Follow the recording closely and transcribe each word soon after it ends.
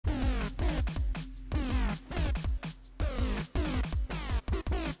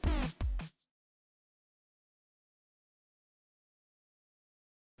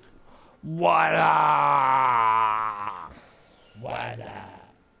What up? What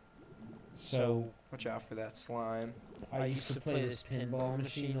up? So, Watch out for that slime. I used to play this pinball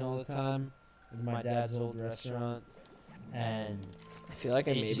machine all the time in my dad's old restaurant, and I feel like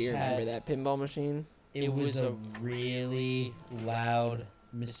I It maybe just remember had- that pinball machine. it was a really loud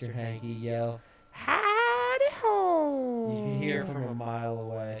Mr. Hanky yell. Howdy ho! You could hear it from a mile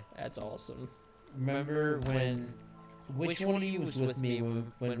away. That's awesome. Remember when... Which one of you was with me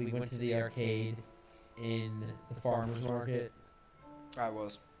when we went to the arcade in the farmer's market? I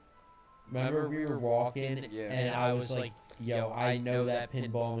was. Remember we were walking, Yeah. and I was like, yo, I know that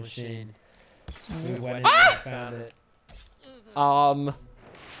pinball machine. We went in and found it. Um,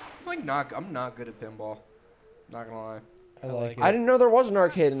 I'm not good at pinball. Not gonna lie. I like it. I didn't know there was an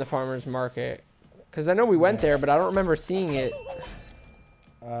arcade in the farmer's market. Because I know we went there, but I don't remember seeing it.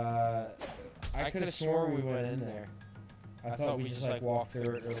 I could have sworn we went in there. I thought we just like walked through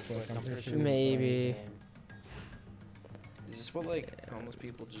it real quick. I'm pretty sure. Maybe. Is this what like homeless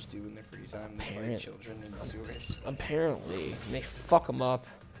people just do in their free time? They Apparently. fight children in sewers. Apparently. And they fuck them up.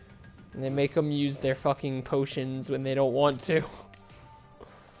 And they make them use their fucking potions when they don't want to.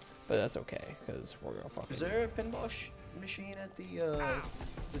 But that's okay, because we're gonna fucking... Is there a pinball machine at the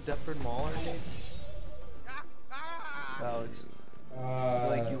Deptford Mall arcade? Alex, I feel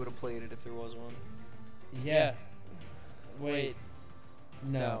like you would have played it if there was one. Yeah. Wait.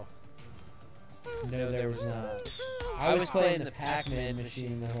 No. No, there was not. I was playing the Pac-Man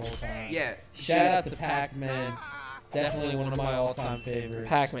machine the whole time. Yeah. Shout out to Pac-Man. Definitely one of my all-time favorites.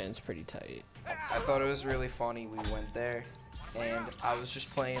 Pac-Man's pretty tight. I thought it was really funny. We went there, and I was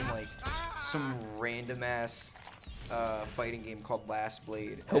just playing like some random ass fighting game called Last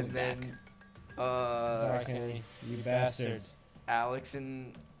Blade, Oh, and then Kenny, you bastard. Alex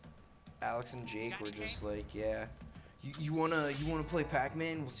and Jake were just like, yeah, you wanna play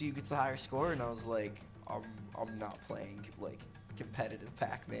Pac-Man? We'll see who gets the higher score. And I was like, I'm not playing like competitive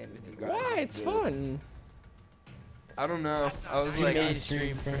Pac-Man with you guys. Why? It's fun. I don't know. I was You like,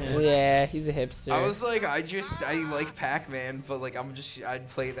 mainstream for him. Yeah, he's a hipster. I was like, I like Pac-Man, but like I'd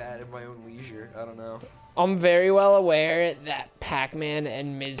play that at my own leisure. I don't know. I'm very well aware that Pac-Man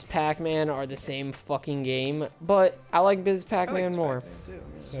and Ms. Pac-Man are the same fucking game, but I like Ms. Pac-Man more. Pac-Man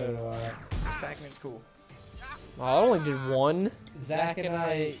too. So do I. Pac-Man's cool. I only did one. Zach and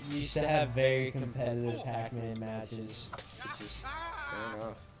I used to have very competitive Pac-Man matches. It's just fair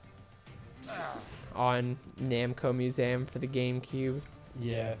enough. On Namco Museum for the GameCube.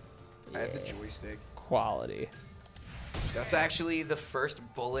 Yeah. I had the joystick. Quality. That's actually the first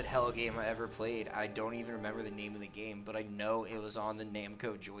bullet hell game I ever played. I don't even remember the name of the game, but I know it was on the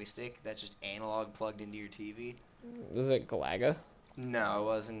Namco joystick that's just analog plugged into your TV. Was it Galaga? No, it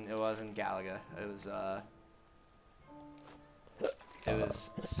wasn't. It wasn't Galaga. It was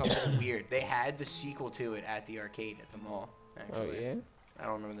something weird. They had the sequel to it at the arcade at the mall. Actually. Oh yeah. I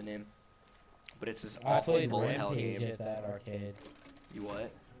don't remember the name. But it's this I awful played bullet hell Rampage game. at that arcade. You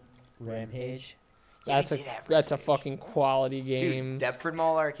what? Rampage. Yeah, That's they a did have that's a Rampage. fucking quality game. Dude, Deptford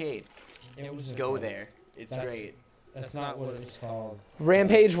Mall arcade. It was Go okay. there. It's That's- great. That's not what it was called.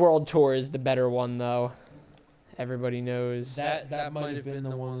 Rampage World Tour is the better one though. Everybody knows. That might have been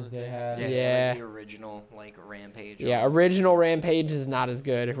the one that they had. Yeah. Like the original like Rampage. Yeah, original Rampage is not as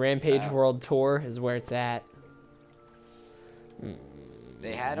good. Rampage Yeah. World Tour is where it's at.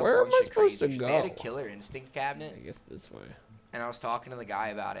 They had a Where bunch am I of supposed to crazy go? They had a Killer Instinct cabinet, I guess this way. and I was talking to the guy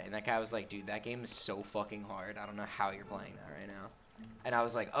about it, and that guy was like, "Dude, that game is so fucking hard. I don't know how you're playing that right now." And I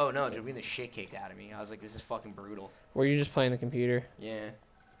was like, "Oh no, dude, we're getting the shit kicked out of me." I was like, "This is fucking brutal." Were you just playing the computer? Yeah.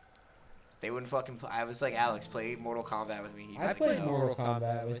 They wouldn't fucking. I was like, "Alex, play Mortal Kombat with me." He'd be I like, played "No." Mortal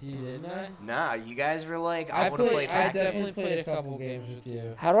Kombat with you, didn't I? Nah, you guys were like, "I want to play I Pac-Man." definitely played a couple games with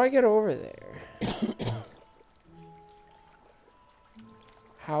you. How do I get over there?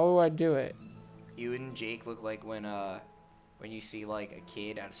 How do I do it? You and Jake look like when you see like a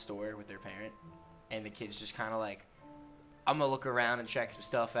kid at a store with their parent, and the kid's just kind of like, "I'm gonna look around and check some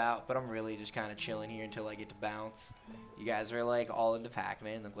stuff out, but I'm really just kind of chilling here until I get to bounce." You guys were like all into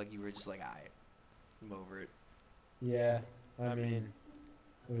Pac-Man. Looked like you were just like, "Alright, I'm over it." Yeah, I mean,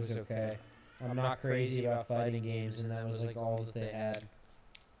 it was okay. I'm not crazy about fighting games, and that was like all that they had.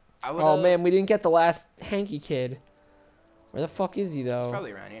 I would. Oh man, we didn't get the last Hanky kid. Where the fuck is he He's though?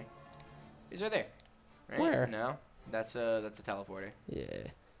 probably around here. He's right there. Right? Where? No, that's a teleporter. Yeah,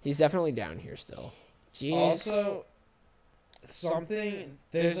 he's definitely down here still. Jeez. Also,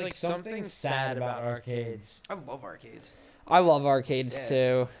 there's like something sad about arcades. I love arcades. I love arcades Yeah.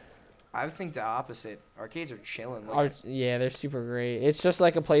 too. I would think the opposite. Arcades are chilling. Yeah, they're super great. It's just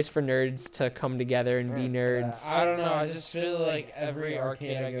like a place for nerds to come together and be nerds. I don't know. I just feel like every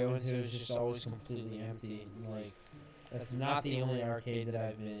arcade I go into is just always completely empty. Like, that's not the only arcade that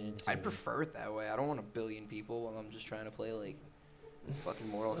I've been into. I'd prefer it that way. I don't want 1 billion people while I'm just trying to play like fucking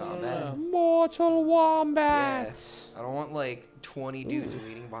Mortal Kombat. Mortal Wombat. Yes. I don't want like 20 dudes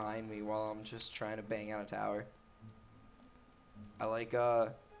waiting behind me while I'm just trying to bang out a tower. I like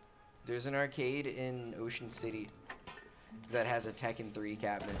there's an arcade in Ocean City that has a Tekken 3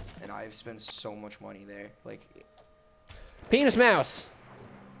 cabinet, and I've spent so much money there. Like, Penis mouse.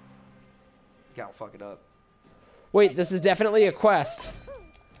 gotta fuck it up. Wait, this is definitely a quest.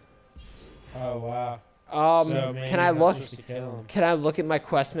 Oh wow. So can I look? Can I look at my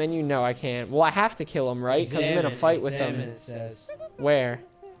quest menu? No, I can't. Well, I have to kill him, right? Because I'm in a fight with them. It says. Where?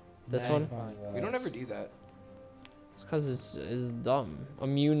 This one? We don't ever do that. It's because it's dumb.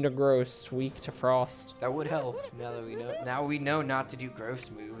 Immune to gross, weak to frost. That would help. Now that we know. Now we know not to do gross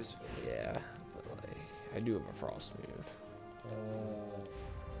moves. Yeah, but like, I do have a frost move.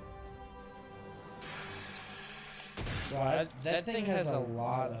 Wow, that thing has a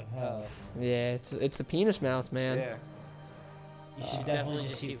lot of health. Yeah, it's the penis mouse, man. Yeah. You should definitely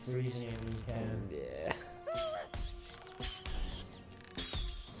just keep freezing it when you can. Yeah.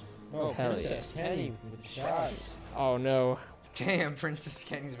 Oh, hell Princess Kenny with the shots. Oh no. Damn, Princess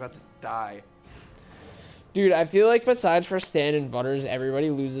Kenny's about to die. Dude, I feel like besides for Stan and Butters, everybody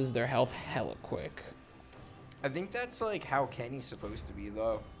loses their health hella quick. I think that's like how Kenny's supposed to be,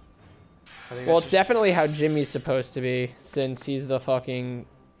 though. Well, it's definitely how Jimmy's supposed to be, since he's the fucking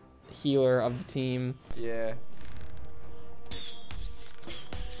healer of the team. Yeah.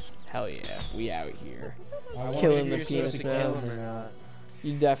 Hell yeah, we out here. I Killing wonder the if you're penis supposed to kill mouse. him or not.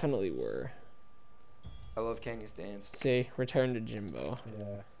 You definitely were. I love Kenny's dance. See, return to Jimbo. Yeah.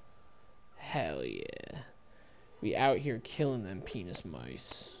 Hell yeah. We out here killing them penis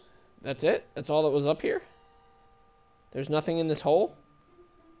mice. That's it? That's all that was up here? There's nothing in this hole?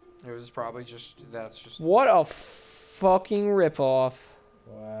 It was probably just, that's just... What a fucking ripoff.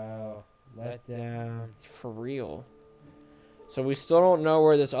 Wow. Let down. For real. So we still don't know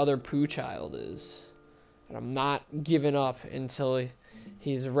where this other poo child is. And I'm not giving up until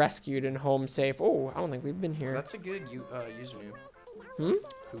he's rescued and home safe. Oh, I don't think we've been here. That's a good username. Hmm?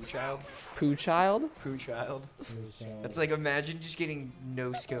 Poo child? Poo child? Poo child. It's like, imagine just getting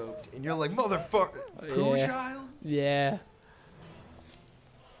no-scoped, and you're like, motherfucker, poo Yeah. child? Yeah.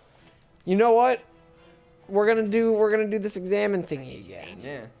 You know what? We're gonna do this examine thingy again.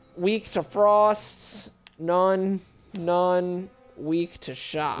 Yeah. Weak to frost, none, weak to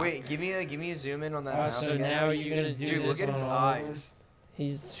shock. Wait, give me a zoom in on that mouse So again. now you're gonna do Dude, this look at on its all of them? eyes.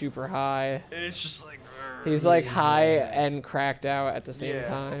 He's super high. And it's just like... He's like high and cracked out at the same Yeah.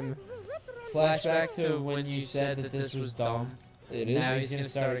 time. Flashback to when you said that this was dumb. It Now is. he's gonna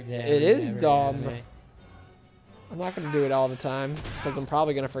start examining. It is every dumb. anime. I'm not gonna do it all the time because I'm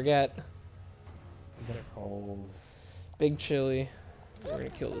probably gonna forget. They're cold. Big chili. We're gonna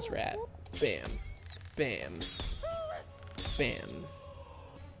kill this rat. Bam, bam, bam.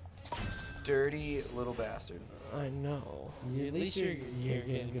 Dirty little bastard. I know. At least you're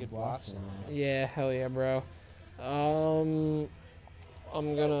getting good blocks in there. Yeah, hell yeah, bro. I'm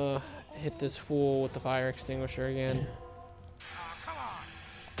gonna hit this fool with the fire extinguisher again.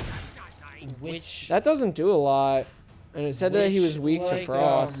 Which That doesn't do a lot. And it said that he was weak to like,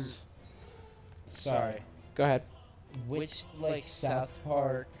 frost. sorry. Go ahead. Which like South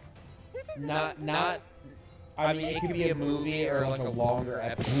Park? Not. I mean, it could be a movie or like a longer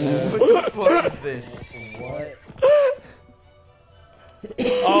episode. What the fuck is this? What?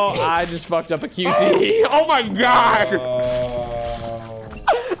 Oh, I just fucked up a QTE. Oh my god!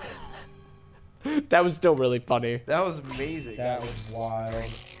 That was still really funny. That was amazing. That was wild.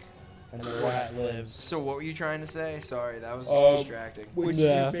 And the rat lives. So what were you trying to say? Sorry, that was distracting. Which is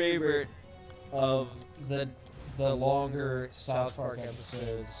your favorite of the longer South Park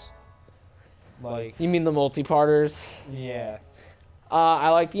episodes? Like, You mean the multi-parters? yeah. I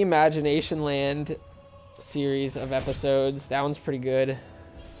like the Imagination Land series of episodes. That one's pretty good.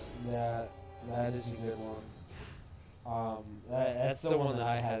 That is a good one. That's the one that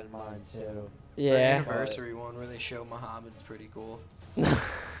I had in mind too. The Yeah. anniversary one where they show Muhammad's pretty cool.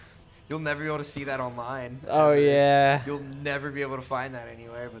 You'll never be able to see that online. Oh ever. yeah. You'll never be able to find that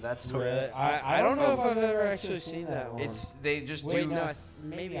anywhere, but that's Really? I don't know if I've ever actually seen that one. they just Wait, do no,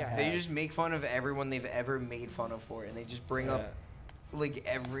 maybe I have. they just make fun of everyone they've ever made fun of for it, and they just bring up like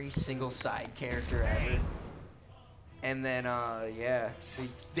every single side character ever. And then, yeah,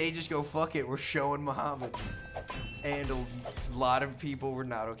 they just go, fuck it, we're showing Muhammad. And a lot of people were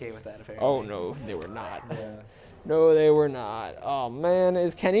not okay with that, apparently. Oh, no, they were not. Yeah. No, they were not. Oh, man,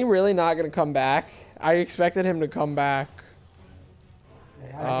 is Kenny really not going to come back? I expected him to come back.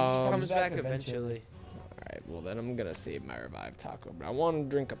 I think he comes back eventually. Alright, well, then I'm going to save my revive taco. But I want to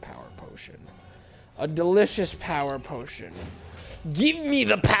drink a power potion. A delicious power potion. Give me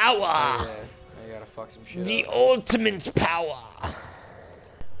the power! Oh, yeah. I gotta fuck some shit The up. ultimate power! I'm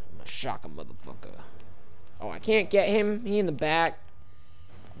gonna shock a motherfucker. Oh, I can't get him. He in the back.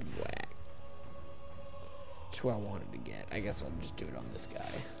 Whack. That's what I wanted to get. I guess I'll just do it on this guy.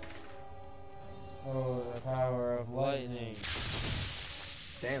 Oh, the power of lightning.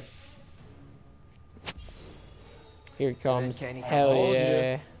 Damn. Here he comes. Kenny Hell told you.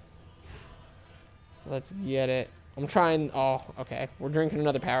 yeah. Let's get it. I'm trying. Oh, okay. We're drinking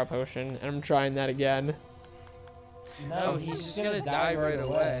another power potion, and I'm trying that again. No, he's just gonna die right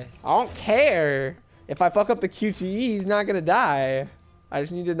away. I don't care. If I fuck up the QTE, he's not gonna die. I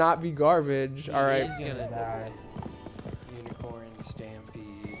just need to not be garbage. All right. He's gonna die. Unicorn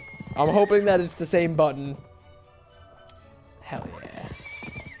Stampede. I'm hoping that it's the same button. Hell yeah.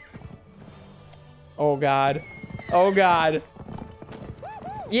 Oh god. Oh god.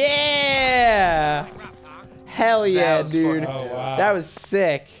 Yeah! Hell yeah, dude. Oh, wow. That was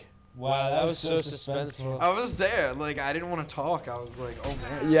sick. Wow, that was so suspenseful. I was there. Like, I didn't want to talk. I was like, oh,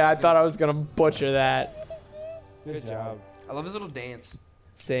 man. Yeah, I thought I was gonna butcher that. Good job. I love his little dance.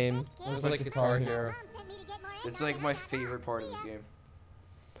 Same. It was like Guitar Hero. It's like my favorite part of this game.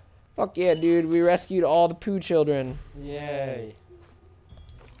 Fuck yeah, dude. We rescued all the poo children. Yay.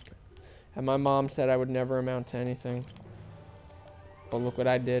 And my mom said I would never amount to anything. But look what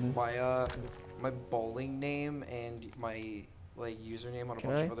I did. My bowling name and my like username on a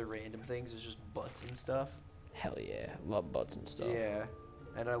bunch of other random things is just butts and stuff. Hell yeah. Love butts and stuff. Yeah.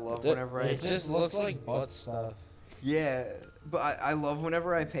 And I love That's it? whenever It just looks like butt stuff. Yeah, but I love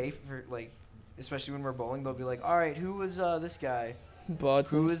whenever I pay for, like, especially when we're bowling, they'll be like, alright, who was this guy? Butts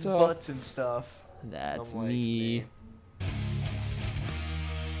Who and is stuff. butts and stuff? That's I'm like, me. damn.